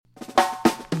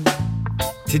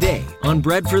Today on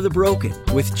Bread for the Broken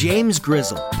with James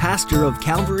Grizzle, pastor of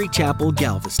Calvary Chapel,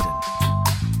 Galveston.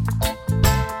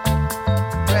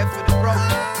 Bread for the broken.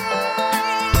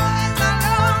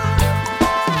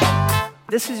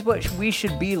 This is what we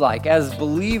should be like as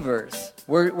believers.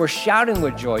 We're shouting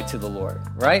with joy to the Lord,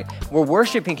 right? We're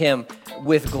worshiping Him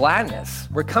with gladness.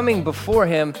 We're coming before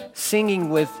Him singing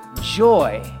with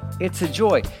joy. It's a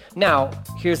joy. Now,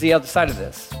 here's the other side of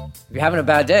this. If you're having a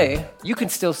bad day, you can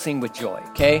still sing with joy,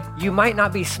 okay? You might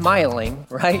not be smiling,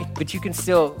 right? But you can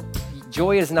still,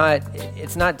 joy is not,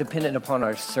 it's not dependent upon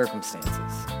our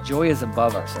circumstances. Joy is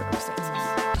above our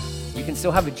circumstances. You can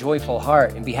still have a joyful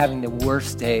heart and be having the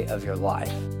worst day of your life.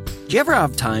 Do you ever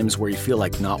have times where you feel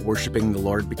like not worshiping the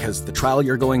Lord because the trial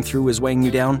you're going through is weighing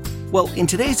you down? Well, in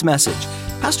today's message,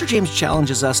 Pastor James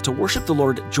challenges us to worship the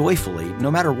Lord joyfully, no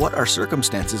matter what our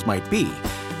circumstances might be.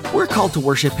 We're called to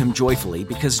worship Him joyfully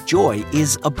because joy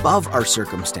is above our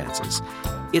circumstances.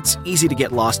 It's easy to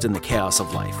get lost in the chaos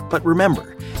of life, but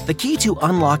remember, the key to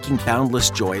unlocking boundless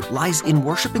joy lies in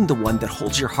worshiping the one that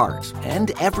holds your heart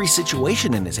and every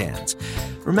situation in His hands.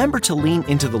 Remember to lean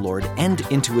into the Lord and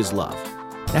into His love.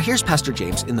 Now here's Pastor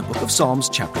James in the book of Psalms,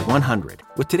 chapter 100,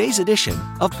 with today's edition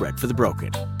of Bread for the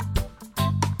Broken.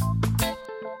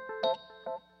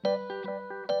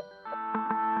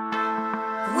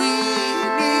 We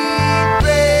need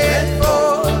bread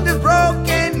for the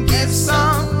broken. Give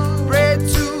some bread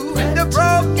to the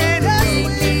broken. We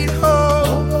need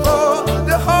hope for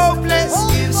the hopeless.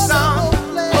 Give some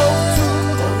hope to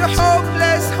the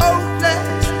hopeless,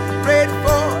 hopeless. Bread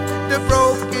for the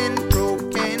broken,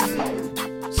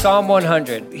 broken. Psalm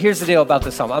 100. Here's the deal about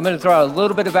the psalm. I'm going to throw out a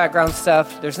little bit of background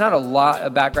stuff. There's not a lot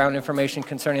of background information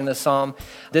concerning the psalm.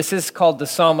 This is called the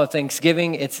Psalm of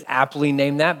Thanksgiving. It's aptly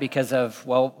named that because of,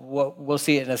 well, we'll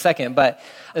see it in a second. But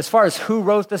as far as who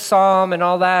wrote the psalm and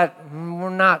all that, we're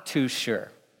not too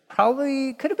sure.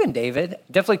 Probably could have been David.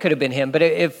 Definitely could have been him. But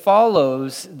it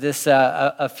follows this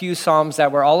a few psalms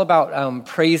that were all about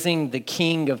praising the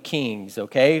King of Kings,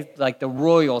 okay? Like the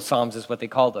royal psalms is what they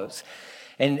call those.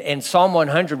 And Psalm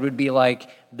 100 would be like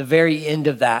the very end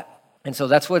of that. And so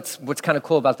that's what's kind of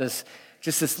cool about this,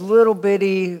 just this little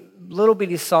bitty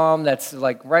psalm that's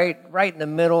like right in the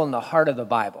middle in the heart of the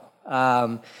Bible.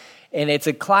 And it's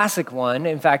a classic one.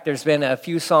 In fact, there's been a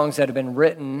few songs that have been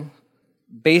written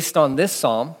based on this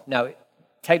psalm. Now,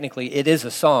 technically, it is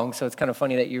a song, so it's kind of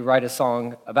funny that you write a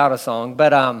song about a song.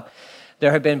 But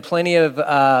there have been plenty of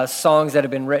songs that have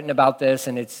been written about this,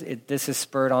 and this has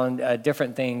spurred on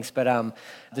different things. But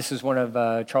this is one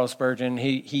of Charles Spurgeon.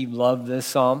 He loved this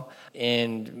psalm,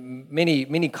 and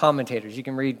many commentators. You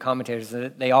can read commentators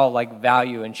that they all like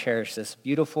value and cherish this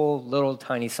beautiful little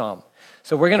tiny psalm.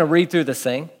 So we're going to read through this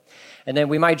thing, and then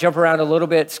we might jump around a little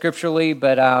bit scripturally,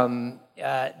 but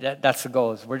that's the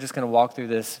goal. Is we're just going to walk through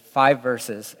this 5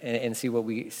 verses and see what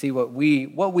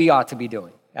we ought to be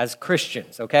doing as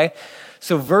Christians, okay?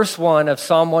 So verse 1 of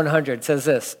Psalm 100 says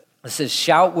this. It says,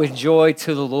 shout with joy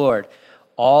to the Lord,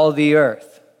 all the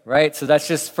earth, right? So that's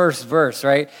just first verse,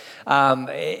 right?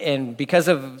 And because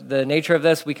of the nature of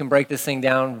this, we can break this thing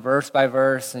down verse by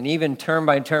verse and even term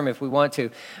by term if we want to.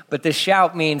 But the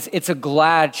shout means it's a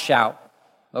glad shout,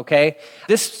 okay?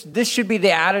 This should be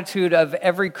the attitude of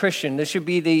every Christian. This should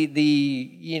be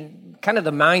the kind of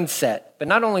the mindset, but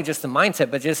not only just the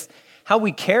mindset, but just how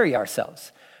we carry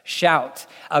ourselves. Shout,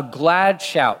 a glad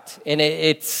shout. And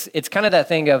it's kind of that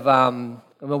thing of,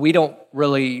 we don't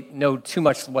really know too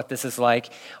much what this is like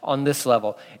on this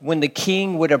level. When the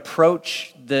king would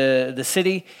approach the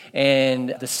city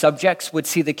and the subjects would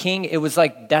see the king, it was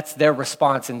like that's their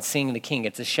response in seeing the king.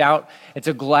 It's a shout. It's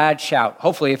a glad shout.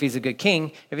 Hopefully, if he's a good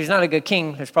king. If he's not a good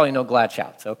king, there's probably no glad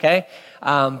shouts, okay?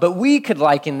 But we could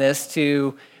liken this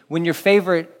to when your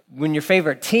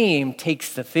favorite team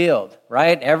takes the field,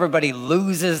 right? Everybody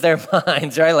loses their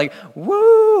minds, right? Like,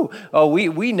 woo! Oh,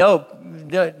 we know,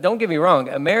 don't get me wrong,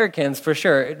 Americans for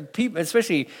sure, people,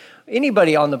 especially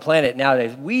anybody on the planet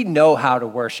nowadays, we know how to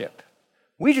worship.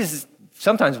 We just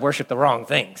sometimes worship the wrong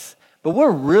things. But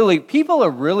people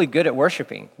are really good at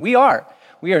worshiping. We are.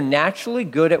 We are naturally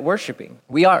good at worshiping.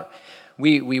 We are.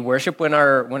 We worship when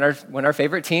our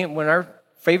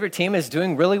favorite team is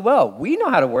doing really well. We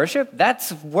know how to worship.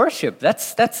 That's worship.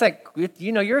 That's like,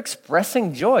 you're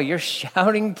expressing joy. You're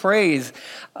shouting praise.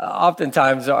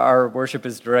 Oftentimes, our worship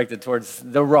is directed towards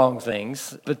the wrong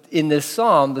things. But in this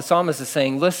psalm, the psalmist is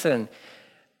saying, listen,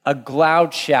 a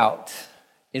glad shout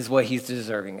is what he's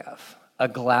deserving of.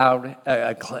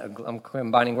 I'm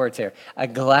combining words here. A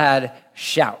glad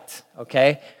shout,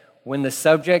 okay? When the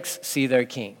subjects see their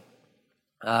king.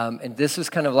 And this is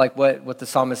kind of like what the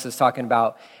psalmist is talking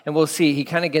about. And we'll see, he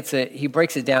kind of gets it, he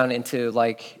breaks it down into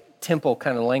like temple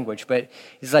kind of language. But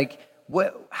he's like,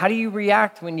 how do you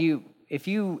react when if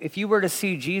you were to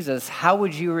see Jesus, how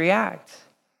would you react?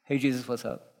 Hey, Jesus, what's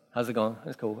up? How's it going?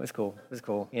 It's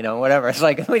cool. You know, whatever. It's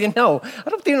like, we didn't know.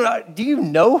 Do you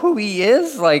know who he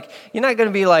is? Like, you're not going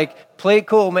to be like, play it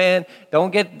cool, man.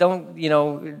 Don't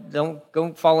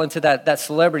go fall into that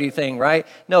celebrity thing, right?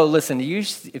 No, listen,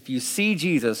 if you see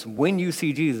Jesus, when you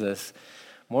see Jesus,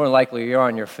 more than likely you're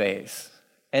on your face.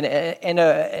 And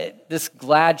this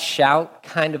glad shout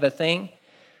kind of a thing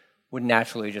would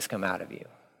naturally just come out of you.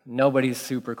 Nobody's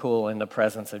super cool in the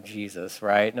presence of Jesus,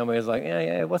 right? Nobody's like,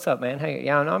 yeah, what's up, man? Hey,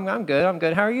 yeah, no, I'm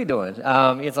good. How are you doing?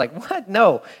 It's like, what?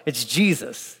 No, it's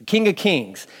Jesus, King of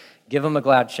Kings. Give him a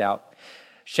glad shout.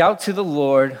 Shout to the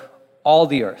Lord, all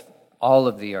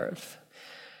of the earth.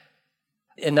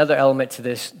 Another element to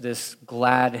this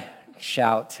glad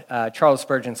shout, Charles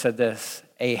Spurgeon said this: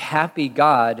 a happy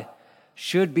God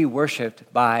should be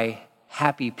worshiped by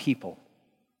happy people.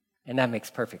 And that makes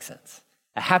perfect sense.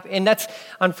 And that's,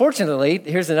 unfortunately,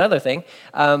 here's another thing.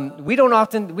 We don't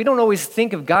always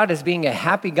think of God as being a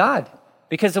happy God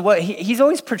because of what he's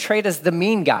always portrayed as the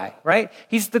mean guy, right?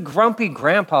 He's the grumpy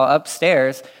grandpa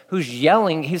upstairs who's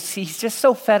yelling. He's just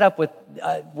so fed up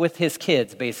with his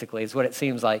kids, basically, is what it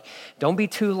seems like. Don't be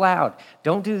too loud.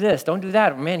 Don't do this. Don't do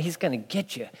that. Man, he's going to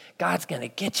get you. God's going to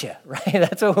get you, right?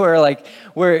 That's what we're like.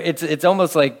 It's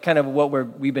almost like kind of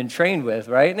what we've been trained with,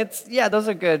 right? And those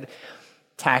are good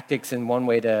tactics and one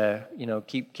way to,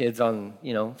 keep kids on,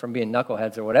 from being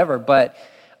knuckleheads or whatever. But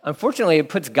unfortunately, it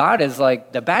puts God as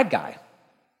like the bad guy.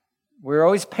 We're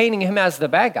always painting him as the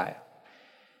bad guy.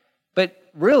 But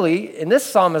really, and this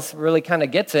psalmist really kind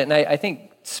of gets it, and I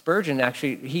think Spurgeon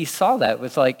actually, he saw that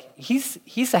with like,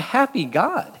 he's a happy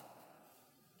God.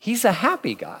 He's a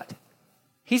happy God.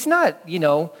 He's not,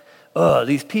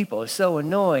 these people are so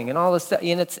annoying and all this stuff.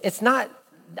 And it's not,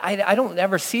 I don't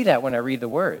ever see that when I read the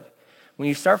word. When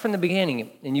you start from the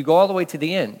beginning and you go all the way to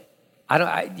the end,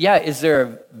 is there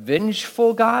a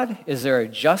vengeful God? Is there a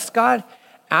just God?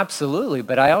 Absolutely.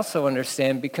 But I also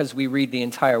understand, because we read the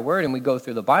entire word and we go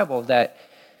through the Bible, that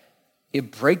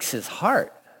it breaks his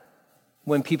heart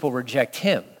when people reject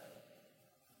him.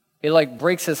 It like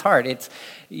breaks his heart. It's,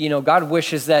 God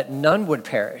wishes that none would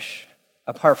perish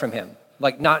apart from him,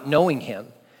 like not knowing him.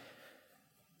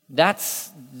 That's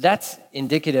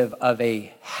indicative of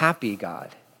a happy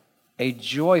God, a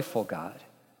joyful God,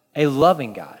 a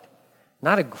loving God,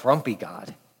 not a grumpy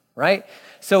God, right?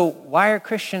 So why are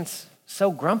Christians so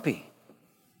grumpy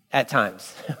at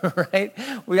times, right?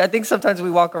 I think sometimes we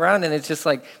walk around and it's just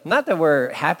like, not that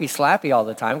we're happy slappy all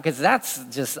the time, because that's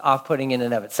just off-putting in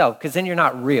and of itself, because then you're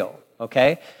not real,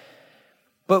 okay?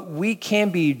 But we can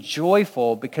be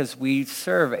joyful because we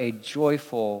serve a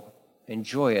joyful and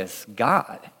joyous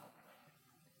God.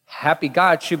 Happy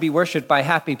God should be worshiped by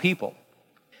happy people.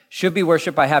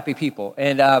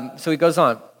 And so he goes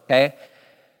on, okay?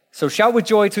 So shout with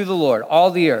joy to the Lord,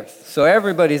 all the earth. So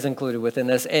everybody's included within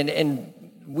this. And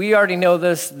we already know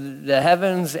this, the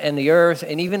heavens and the earth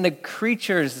and even the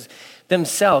creatures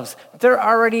themselves, they're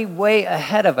already way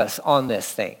ahead of us on this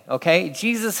thing, okay?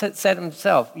 Jesus had said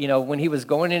himself, when he was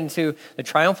going into the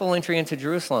triumphal entry into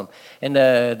Jerusalem, and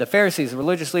the Pharisees, the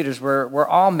religious leaders, were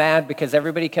all mad because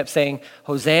everybody kept saying,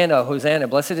 Hosanna, Hosanna,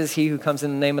 blessed is he who comes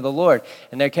in the name of the Lord.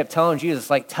 And they kept telling Jesus,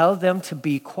 like, tell them to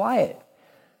be quiet.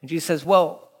 And Jesus says,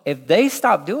 well, if they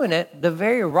stop doing it, the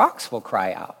very rocks will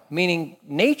cry out, meaning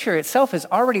nature itself is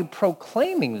already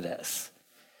proclaiming this.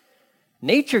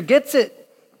 Nature gets it.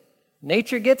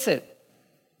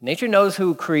 Nature knows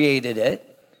who created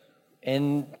it,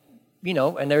 and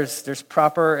and there's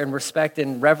proper and respect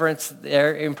and reverence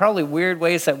there in probably weird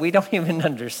ways that we don't even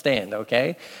understand,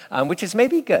 okay? Which is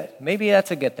maybe good. Maybe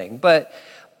that's a good thing. But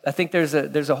I think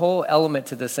there's a whole element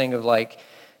to this thing of like,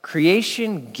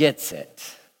 creation gets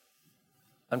it.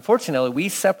 Unfortunately, we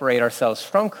separate ourselves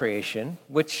from creation,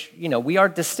 which, we are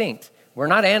distinct. We're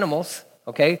not animals,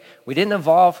 okay? We didn't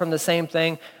evolve from the same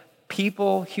thing.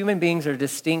 People, human beings, are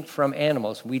distinct from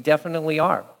animals. We definitely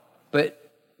are. But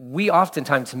we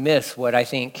oftentimes miss what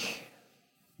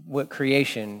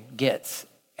creation gets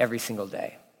every single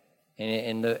day.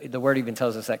 And the word even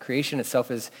tells us that creation itself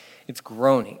it's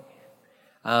groaning.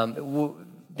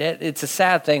 It's a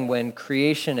sad thing when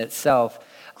creation itself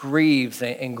grieves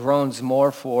and groans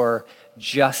more for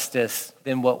justice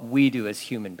than what we do as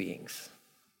human beings.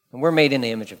 And we're made in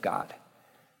the image of God.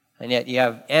 And yet you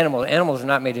have animals. Animals are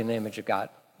not made in the image of God.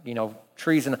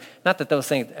 Trees, and not that those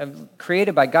things,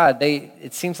 created by God,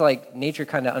 it seems like nature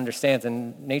kind of understands.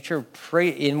 And nature,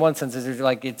 in one sense, is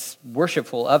like it's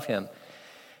worshipful of him.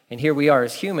 And here we are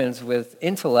as humans with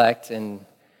intellect, and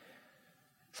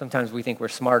sometimes we think we're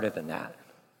smarter than that.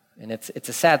 And it's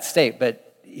a sad state,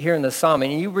 but here in the Psalm,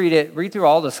 and you read through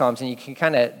all the Psalms, and you can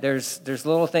kind of, there's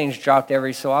little things dropped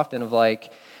every so often of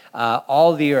like,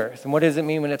 all the earth. And what does it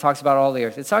mean when it talks about all the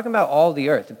earth? It's talking about all the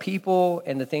earth, the people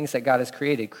and the things that God has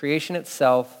created. Creation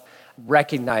itself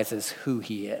recognizes who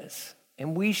he is.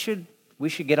 And we should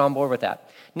get on board with that.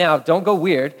 Now, don't go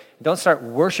weird. Don't start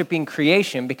worshiping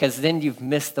creation, because then you've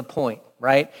missed the point,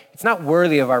 right? It's not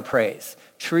worthy of our praise.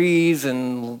 Trees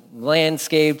and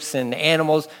landscapes and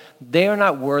animals, they are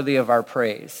not worthy of our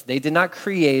praise. They did not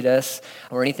create us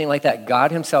or anything like that.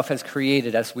 God himself has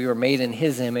created us. We were made in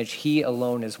his image. He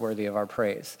alone is worthy of our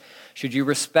praise. Should you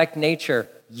respect nature?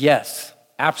 Yes,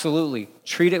 absolutely.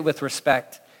 Treat it with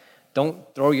respect.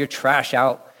 Don't throw your trash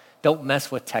out. Don't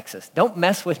mess with Texas. Don't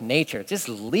mess with nature. Just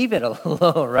leave it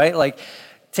alone, right? Like,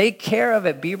 take care of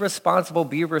it. Be responsible.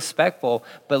 Be respectful.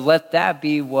 But let that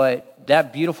be what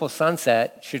that beautiful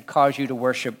sunset should cause you to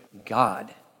worship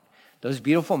God. Those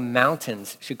beautiful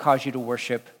mountains should cause you to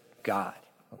worship God,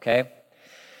 okay?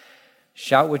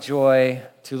 Shout with joy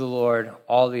to the Lord,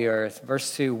 all the earth.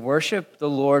 Verse 2, worship the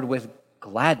Lord with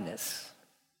gladness.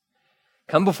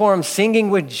 Come before him singing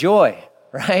with joy,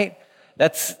 right?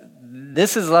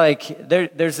 This is like,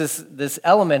 there's this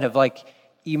element of like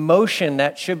emotion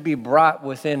that should be brought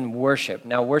within worship.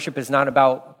 Now, worship is not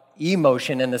about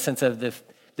emotion in the sense of the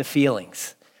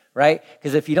feelings, right?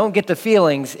 Because if you don't get the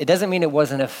feelings, it doesn't mean it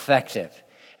wasn't effective.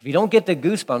 If you don't get the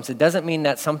goosebumps, it doesn't mean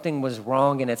that something was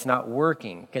wrong and it's not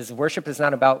working, because worship is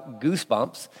not about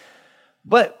goosebumps.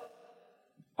 But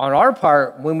on our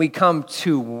part, when we come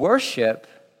to worship,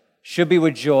 should be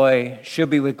with joy, should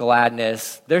be with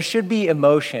gladness. There should be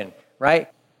emotion, right?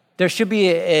 There should be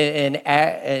an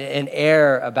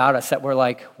air about us that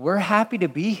we're happy to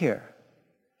be here.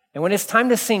 And when it's time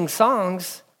to sing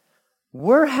songs,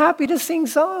 we're happy to sing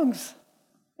songs.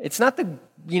 It's not the,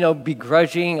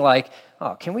 begrudging, like,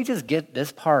 oh, can we just get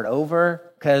this part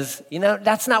over? Because,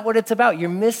 that's not what it's about.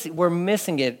 We're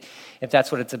missing it if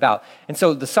that's what it's about. And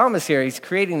so the psalmist here, he's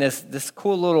creating this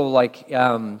cool little,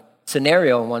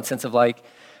 scenario in one sense of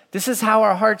this is how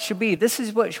our hearts should be. This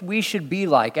is what we should be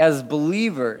like as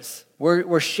believers.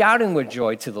 We're shouting with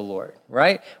joy to the Lord,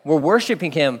 right? We're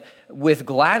worshiping him with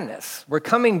gladness. We're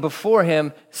coming before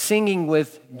him singing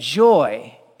with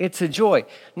joy. It's a joy.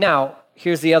 Now,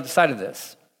 here's the other side of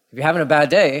this. If you're having a bad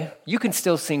day, you can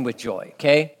still sing with joy,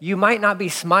 okay? You might not be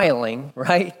smiling,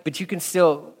 right? But you can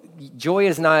still, joy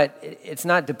is not, it's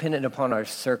not dependent upon our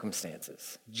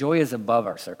circumstances. Joy is above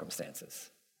our circumstances.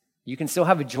 You can still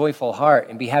have a joyful heart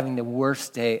and be having the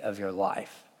worst day of your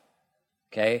life,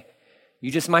 okay?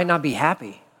 You just might not be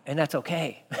happy, and that's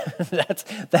okay.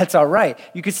 That's all right.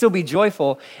 You can still be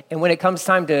joyful, and when it comes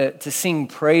time to sing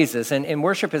praises, and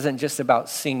worship isn't just about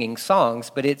singing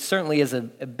songs, but it certainly is a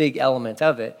big element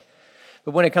of it.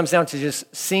 But when it comes down to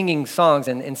just singing songs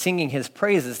and singing his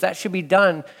praises, that should be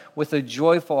done with a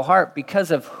joyful heart because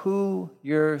of who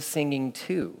you're singing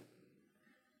to.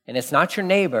 And it's not your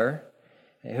neighbor,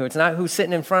 it's not who's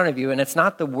sitting in front of you, and it's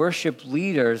not the worship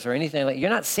leaders or anything like that.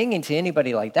 You're not singing to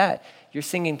anybody like that. You're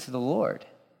singing to the Lord.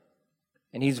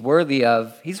 And he's worthy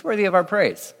of our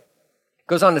praise. It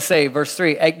goes on to say, verse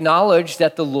 3, acknowledge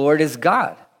that the Lord is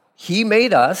God. He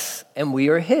made us, and we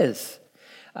are his.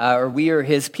 Or we are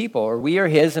his people, or we are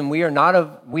his, and we are not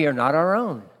our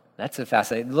own. That's a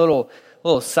fascinating little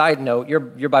side note.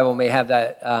 Your Bible may have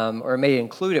that, or may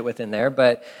include it within there,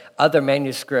 but other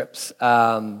manuscripts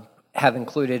have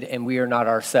included, and we are not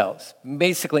ourselves.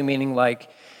 Basically meaning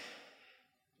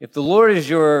if the Lord is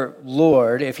your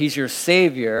Lord, if he's your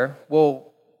Savior,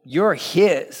 well, you're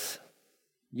his.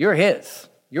 You're his.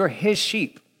 You're his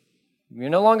sheep.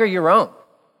 You're no longer your own,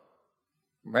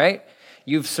 right?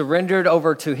 You've surrendered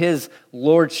over to his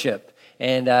lordship.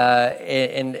 And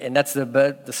that's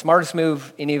the smartest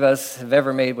move any of us have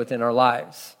ever made within our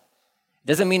lives. It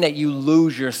doesn't mean that you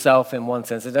lose yourself in one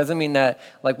sense. It doesn't mean that,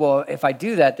 if I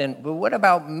do that, then, but what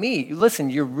about me? Listen,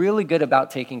 you're really good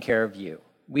about taking care of you.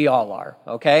 We all are,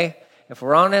 okay? If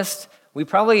we're honest,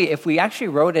 if we actually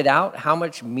wrote it out, how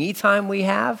much me time we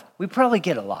have, we probably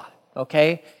get a lot,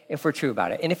 okay? If we're true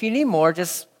about it. And if you need more,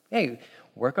 just,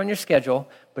 work on your schedule.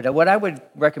 But what I would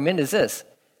recommend is this.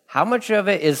 How much of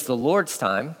it is the Lord's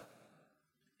time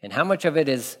and how much of it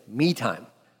is me time?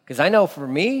 Because I know for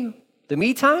me, the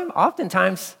me time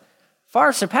oftentimes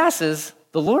far surpasses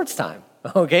the Lord's time,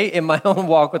 okay, in my own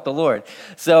walk with the Lord.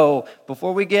 So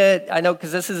before we I know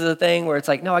because this is a thing where it's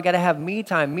no, I got to have me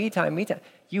time.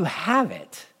 You have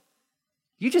it.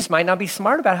 You just might not be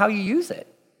smart about how you use it.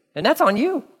 And that's on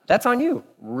you. That's on you.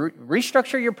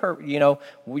 Restructure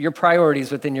your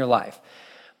priorities within your life.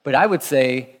 But I would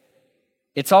say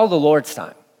it's all the Lord's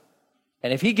time.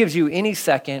 And if he gives you any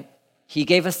second, he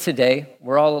gave us today,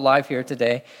 we're all alive here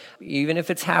today, even if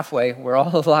it's halfway, we're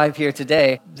all alive here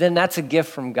today, then that's a gift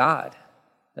from God.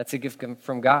 That's a gift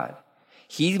from God.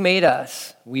 He made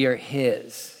us, we are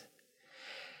his.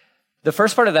 The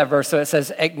first part of that verse, so it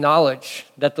says, acknowledge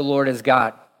that the Lord is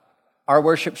God. Our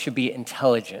worship should be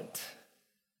intelligent.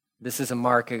 This is a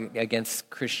mark against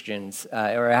Christians,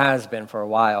 or it has been for a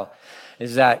while,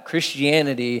 is that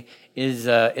Christianity is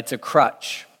it's a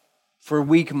crutch for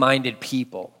weak-minded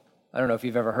people. I don't know if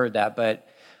you've ever heard that, but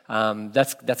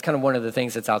that's kind of one of the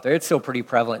things that's out there. It's still pretty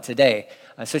prevalent today,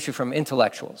 especially from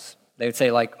intellectuals. They would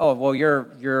say like, oh, well,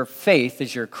 your faith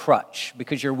is your crutch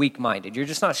because you're weak-minded. You're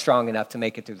just not strong enough to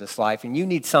make it through this life, and you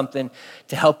need something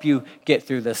to help you get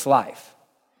through this life.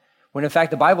 When in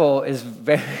fact, the Bible is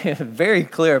very, very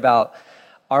clear about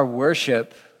our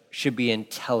worship should be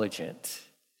intelligent.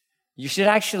 You should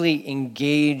actually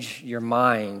engage your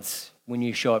minds when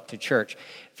you show up to church.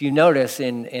 If you notice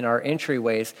in our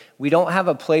entryways, we don't have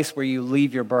a place where you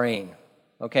leave your brain.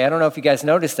 Okay, I don't know if you guys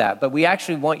noticed that, but we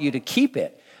actually want you to keep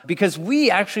it because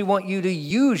we actually want you to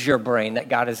use your brain that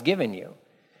God has given you.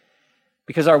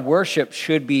 Because our worship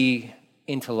should be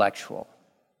intellectual.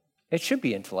 It should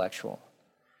be intellectual.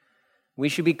 We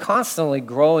should be constantly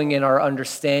growing in our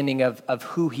understanding of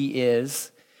who he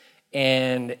is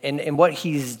and what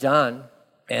he's done.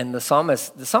 And the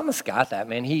psalmist got that,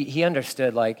 man. He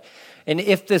understood, like, and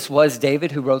if this was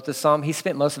David who wrote the psalm, he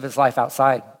spent most of his life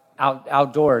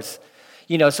outdoors.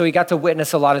 So he got to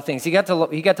witness a lot of things. He got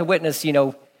to witness,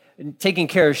 taking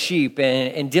care of sheep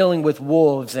and dealing with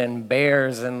wolves and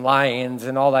bears and lions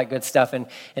and all that good stuff, and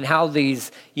how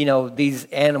these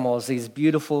animals, these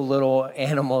beautiful little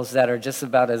animals that are just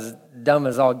about as dumb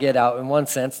as all get out in one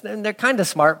sense, and they're kind of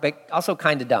smart, but also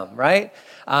kind of dumb, right?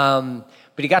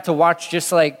 But he got to watch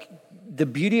just like the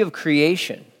beauty of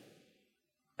creation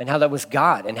and how that was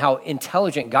God and how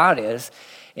intelligent God is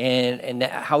and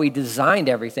how he designed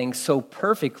everything so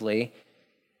perfectly.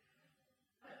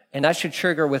 And that should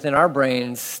trigger within our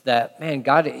brains that, man,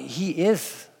 God, he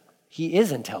is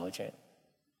intelligent.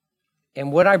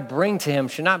 And what I bring to him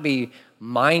should not be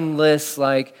mindless,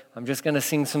 like I'm just going to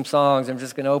sing some songs, I'm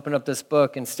just going to open up this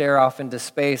book and stare off into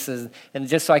spaces, and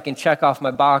just so I can check off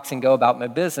my box and go about my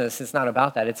business. It's not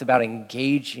about that. It's about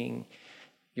engaging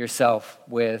yourself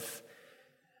with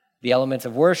the elements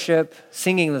of worship,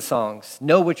 singing the songs.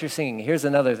 Know what you're singing. Here's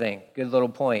another thing, good little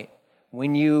point.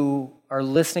 When you are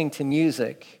listening to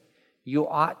music, you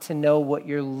ought to know what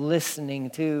you're listening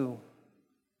to.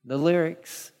 The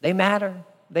lyrics, they matter.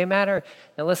 They matter.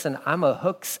 Now listen, I'm a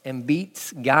hooks and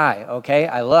beats guy, okay?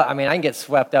 I can get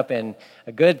swept up in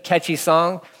a good catchy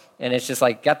song, and it's just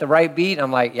like, got the right beat.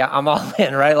 I'm like, yeah, I'm all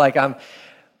in, right?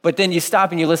 But then you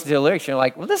stop and you listen to the lyrics, and you're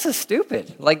like, well, this is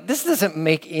stupid. Like, this doesn't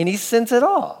make any sense at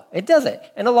all. It doesn't.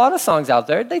 And a lot of songs out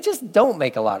there, they just don't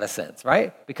make a lot of sense,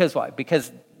 right? Because why?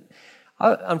 Because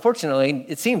unfortunately,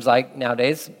 it seems like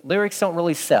nowadays, lyrics don't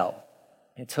really sell.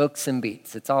 It's hooks and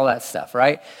beats. It's all that stuff,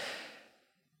 right?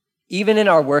 Even in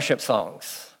our worship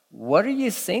songs, what are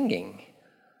you singing?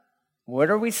 What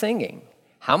are we singing?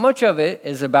 How much of it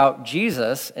is about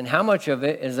Jesus and how much of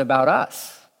it is about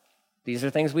us? These are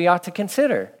things we ought to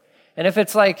consider. And if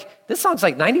it's like, this song's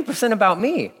like 90% about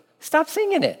me, stop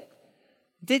singing it.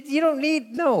 You don't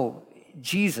need, no,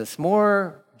 Jesus,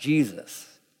 more Jesus.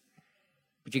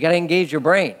 But you got to engage your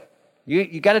brain.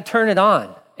 You got to turn it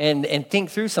on and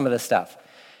think through some of this stuff.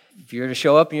 If you're to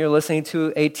show up and you're listening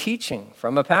to a teaching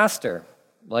from a pastor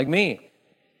like me,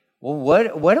 well,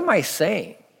 what am I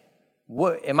saying?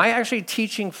 Am I actually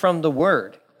teaching from the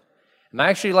Word? Am I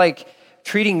actually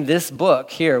treating this book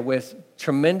here with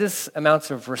tremendous amounts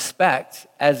of respect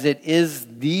as it is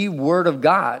the Word of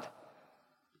God?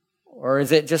 Or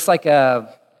is it just like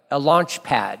a launch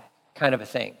pad kind of a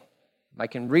thing? I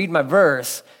can read my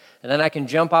verse, and then I can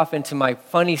jump off into my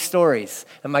funny stories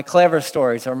and my clever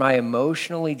stories or my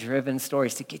emotionally driven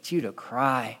stories to get you to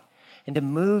cry and to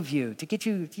move you, to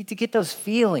get those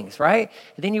feelings, right?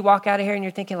 And then you walk out of here and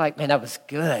you're thinking like, man, that was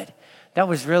good. That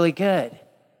was really good.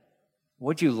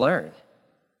 What'd you learn?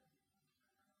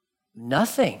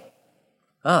 Nothing.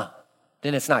 Then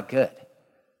it's not good.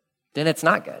 Then it's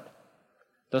not good.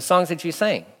 Those songs that you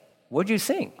sang, what'd you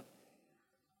sing?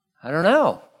 I don't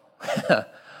know.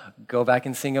 Go back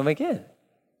and sing them again.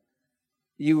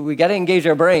 We got to engage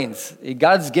our brains.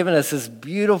 God's given us this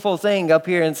beautiful thing up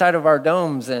here inside of our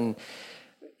domes, and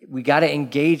we got to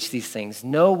engage these things.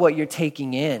 Know what you're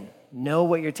taking in. Know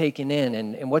what you're taking in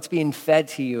and what's being fed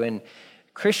to you, and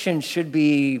Christians should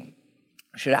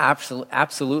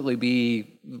absolutely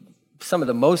be some of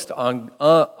the most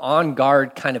on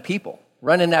guard kind of people,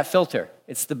 running that filter.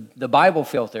 It's the Bible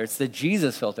filter. It's the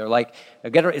Jesus filter. Like,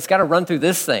 it's got to run through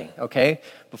this thing, okay,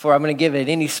 before I'm going to give it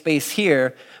any space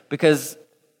here, because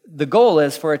the goal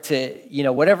is for it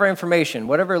to, whatever information,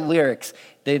 whatever lyrics,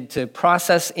 to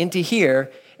process into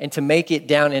here and to make it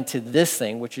down into this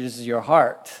thing, which is your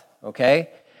heart, okay?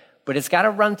 But it's got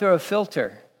to run through a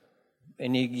filter,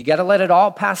 and you got to let it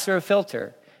all pass through a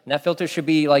filter. And that filter should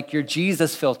be like your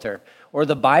Jesus filter or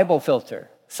the Bible filter.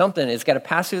 Something, it's got to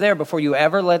pass through there before you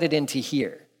ever let it into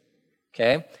here,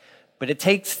 okay? But it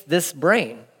takes this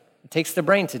brain. It takes the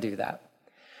brain to do that.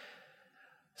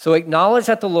 So acknowledge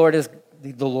that the Lord is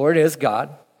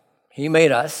God. He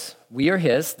made us. We are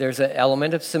his. There's an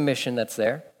element of submission that's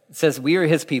there. It says we are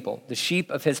his people, the sheep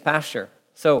of his pasture.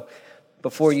 So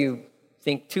before we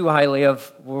think too highly of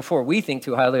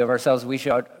ourselves, we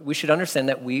should understand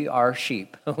that we are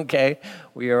sheep, okay?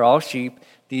 We are all sheep.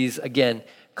 These, again,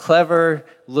 clever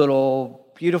little,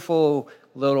 beautiful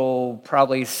little,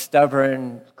 probably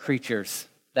stubborn creatures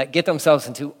that get themselves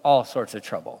into all sorts of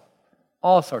trouble.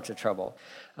 All sorts of trouble.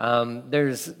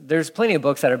 There's plenty of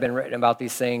books that have been written about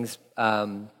these things,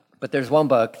 but there's one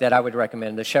book that I would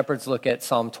recommend. The Shepherds Look at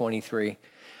Psalm 23.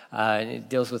 And it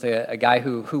deals with a guy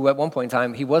who at one point in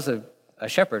time, he was a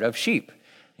shepherd of sheep.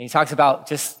 And he talks about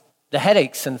just the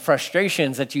headaches and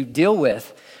frustrations that you deal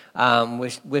with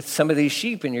some of these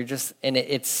sheep, and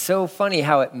it's so funny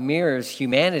how it mirrors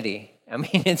humanity. I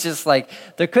mean, it's just like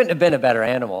there couldn't have been a better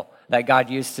animal that God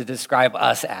used to describe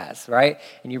us as, right?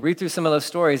 And you read through some of those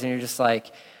stories, and you're just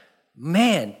like,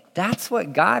 man, that's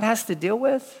what God has to deal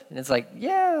with? And it's like,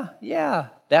 yeah,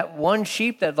 that one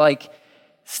sheep that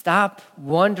stop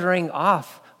wandering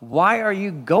off. Why are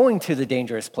you going to the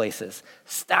dangerous places?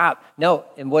 Stop. No,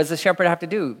 and what does the shepherd have to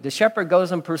do? The shepherd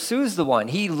goes and pursues the one.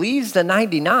 He leaves the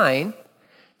 99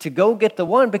 to go get the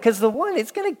one, because the one,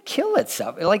 it's going to kill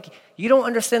itself. You don't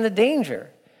understand the danger.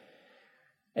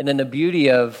 And then the beauty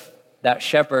of that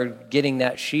shepherd getting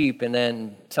that sheep, and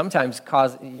then sometimes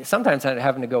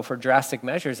having to go for drastic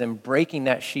measures and breaking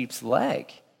that sheep's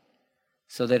leg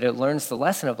so that it learns the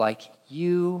lesson of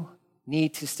you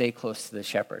need to stay close to the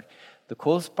shepherd. The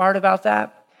coolest part about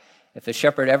that, if the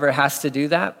shepherd ever has to do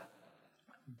that,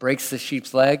 breaks the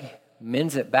sheep's leg,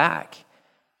 mends it back,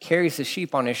 carries the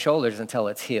sheep on his shoulders until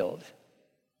it's healed.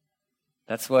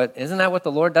 Isn't that what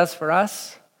the Lord does for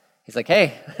us? He's like,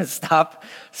 hey, stop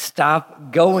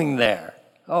going there.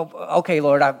 Oh, okay,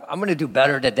 Lord, I'm going to do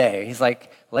better today. He's like,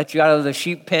 let you out of the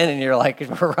sheep pen, and you're like,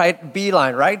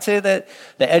 beeline, right to the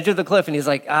edge of the cliff. And he's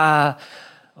like,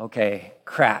 okay,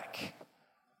 crack.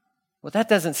 Well, that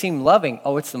doesn't seem loving.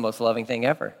 Oh, it's the most loving thing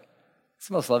ever. It's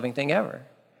the most loving thing ever.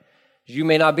 You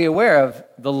may not be aware of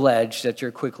the ledge that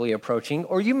you're quickly approaching,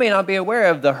 or you may not be aware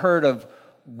of the herd of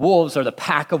wolves or the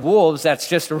pack of wolves that's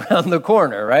just around the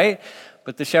corner, right?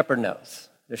 But the shepherd knows.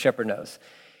 The shepherd knows.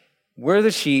 We're the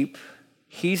sheep.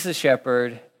 He's the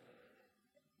shepherd.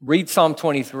 Read Psalm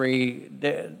 23.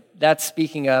 That's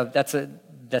speaking of the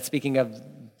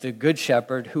good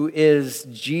shepherd, who is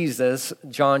Jesus.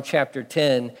 John chapter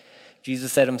 10.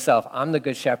 Jesus said himself, I'm the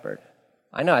good shepherd.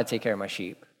 I know how to take care of my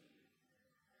sheep.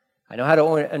 I know how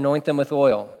to anoint them with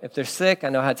oil. If they're sick, I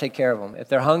know how to take care of them. If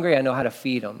they're hungry, I know how to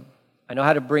feed them. I know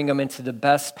how to bring them into the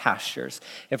best pastures.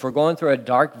 If we're going through a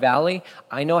dark valley,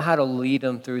 I know how to lead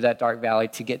them through that dark valley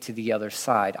to get to the other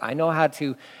side. I know how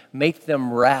to make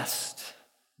them rest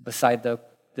beside the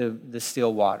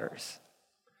still waters.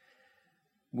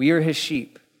 We are his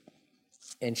sheep.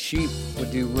 And sheep would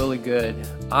do really good.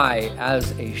 I,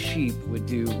 as a sheep, would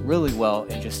do really well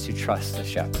in just to trust the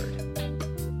shepherd.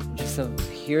 Just to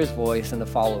hear his voice and to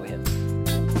follow him.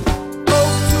 The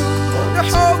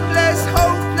hopeless,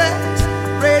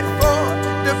 bread for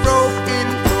the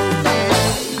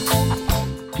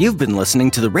broken. You've been listening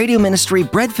to the radio ministry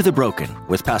Bread for the Broken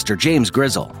with Pastor James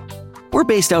Grizzle. We're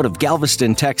based out of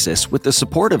Galveston, Texas, with the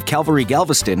support of Calvary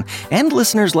Galveston and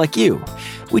listeners like you.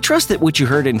 We trust that what you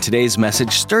heard in today's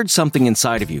message stirred something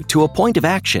inside of you to a point of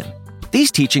action.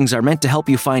 These teachings are meant to help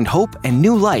you find hope and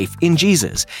new life in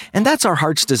Jesus, and that's our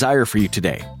heart's desire for you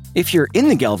today. If you're in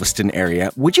the Galveston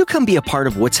area, would you come be a part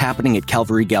of what's happening at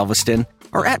Calvary Galveston?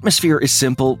 Our atmosphere is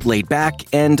simple, laid back,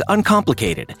 and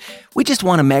uncomplicated. We just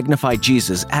want to magnify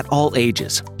Jesus at all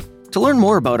ages. To learn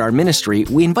more about our ministry,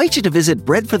 we invite you to visit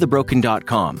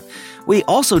breadforthebroken.com. We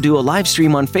also do a live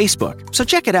stream on Facebook, so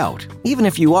check it out, even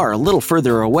if you are a little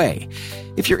further away.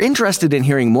 If you're interested in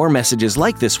hearing more messages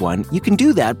like this one, you can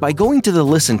do that by going to the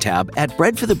Listen tab at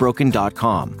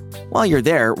breadforthebroken.com. While you're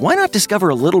there, why not discover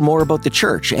a little more about the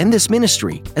church and this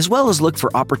ministry, as well as look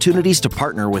for opportunities to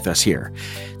partner with us here.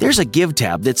 There's a Give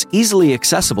tab that's easily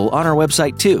accessible on our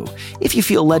website too, if you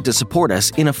feel led to support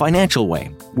us in a financial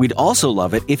way. We'd also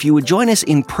love it if you would join us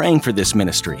in praying for this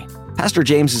ministry. Pastor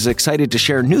James is excited to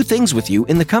share new things with you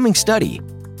in the coming study.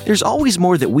 There's always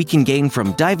more that we can gain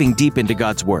from diving deep into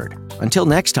God's Word. Until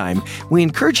next time, we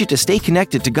encourage you to stay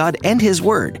connected to God and His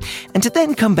Word, and to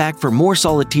then come back for more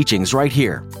solid teachings right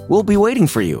here. We'll be waiting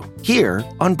for you, here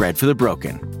on Bread for the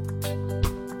Broken.